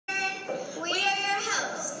We are your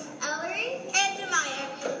hosts, Ellery and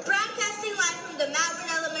Demaya, broadcasting live from the Malvern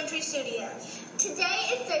Elementary Studio.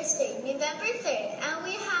 Today is Thursday, November 3rd, and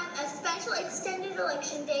we have a special extended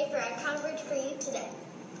election day for our coverage for you today.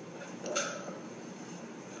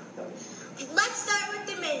 Let's start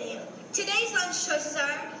with the menu. Today's lunch choices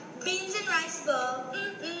are beans and rice bowl,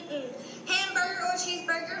 hamburger or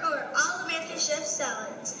cheeseburger, or all-American chef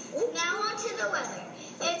salads. Now on to the weather.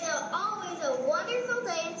 It's always a wonderful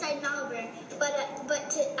day inside Malvern, but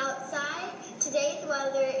outside, today's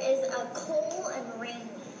weather is cold and rainy.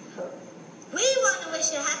 We want to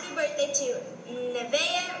wish a happy birthday to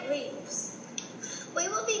Nevaeh Reeves. We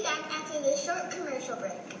will be back after this short commercial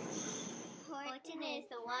break. Horton is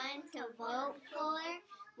the one to vote for.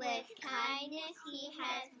 With kindness he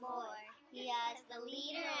has more. He is the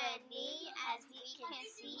leader and me, as we can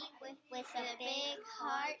see. With a big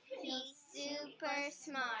heart, he's super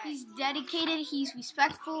smart. He's dedicated, he's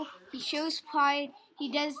respectful, he shows pride, he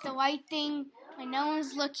does the right thing when no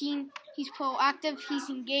one's looking, he's proactive, he's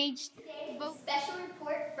engaged. Special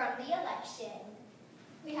report from the election.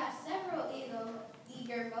 We have several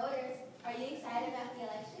eager voters. Are you excited about the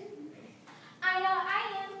election? I know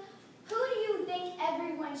I am. Who do you think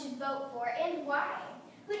everyone should vote for and why?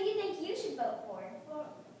 Who do you think you should vote for?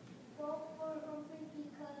 Vote for Humphrey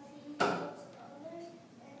because he helps others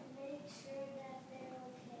and makes sure that they're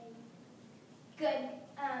okay. Good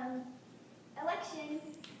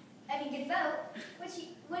good vote.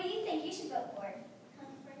 What do you think you should vote for?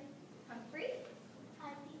 Humphrey. Humphrey?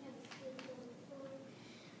 I think I should vote for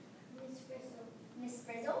Miss Frizzle. Miss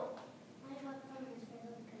Frizzle? I vote for Miss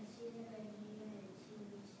Frizzle because she's a good leader and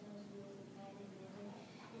she shows me the pride and memory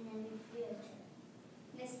and every future.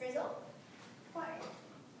 Miss Frizzle? Horton.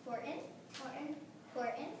 Horton? Horton.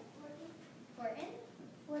 Horton? Horton?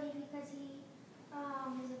 Horton because he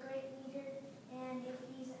is a great leader, and if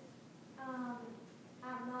he's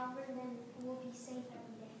at Malvern, then we'll be safe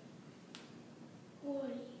every day.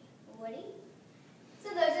 Woody? So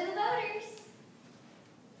those are the voters.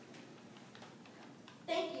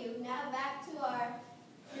 Thank you. Now back to our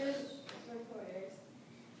news reporters.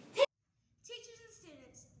 Teachers and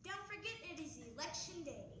students, don't forget it is Election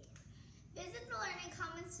Day. Visit the Learning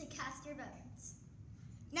Commons to cast your votes.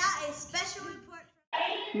 Now a special report.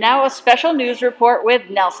 Now a special news report with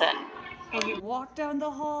Nelson. And we walk down the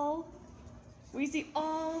hall. We see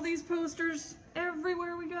all these posters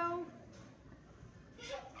everywhere we go.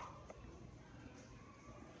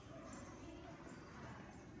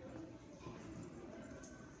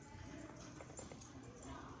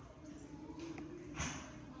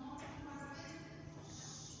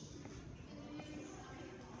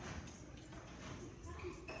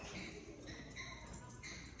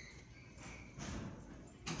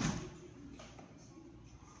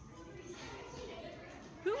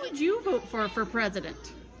 Who would you vote for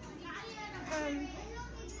president?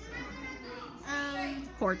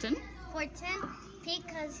 Horton. Horton,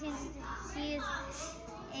 because he is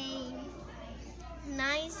a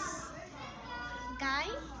nice guy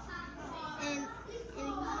and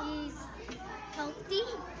he's healthy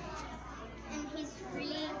and he's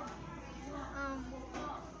really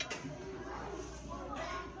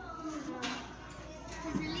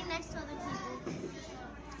nice to other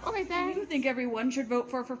people. Okay, thanks. Who do you think everyone should vote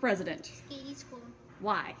for president? Katie School,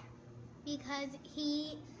 Why? because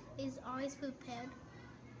he is always prepared.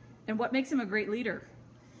 And what makes him a great leader?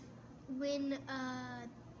 When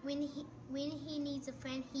he needs a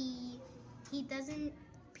friend, he doesn't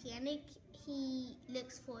panic. He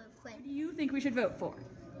looks for a friend. Who do you think we should vote for?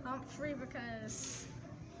 Humphrey because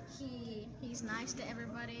he's nice to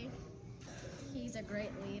everybody. He's a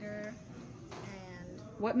great leader, and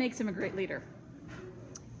What makes him a great leader?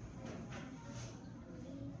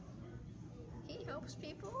 he helps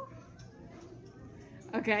people.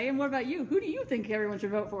 Okay, and what about you? Who do you think everyone should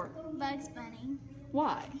vote for? Bugs Bunny,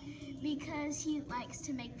 Why? because he likes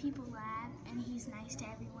to make people laugh and he's nice to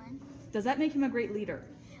everyone. Does that make him a great leader?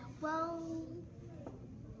 Well,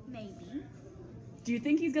 maybe. Do you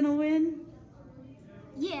think he's gonna win?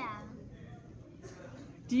 Yeah.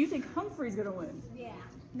 Do you think Humphrey's gonna win? Yeah.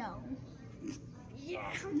 No.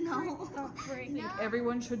 Yeah. No. Humphrey. I think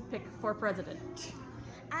everyone should pick for president.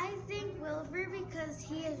 I think Wilbur because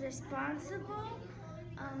he is responsible,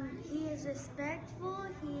 he is respectful,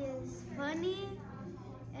 he is funny,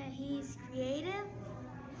 and he's creative,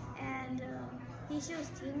 and he shows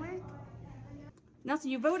teamwork.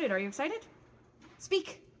 Nelson, you voted. Are you excited?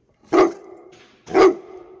 Speak.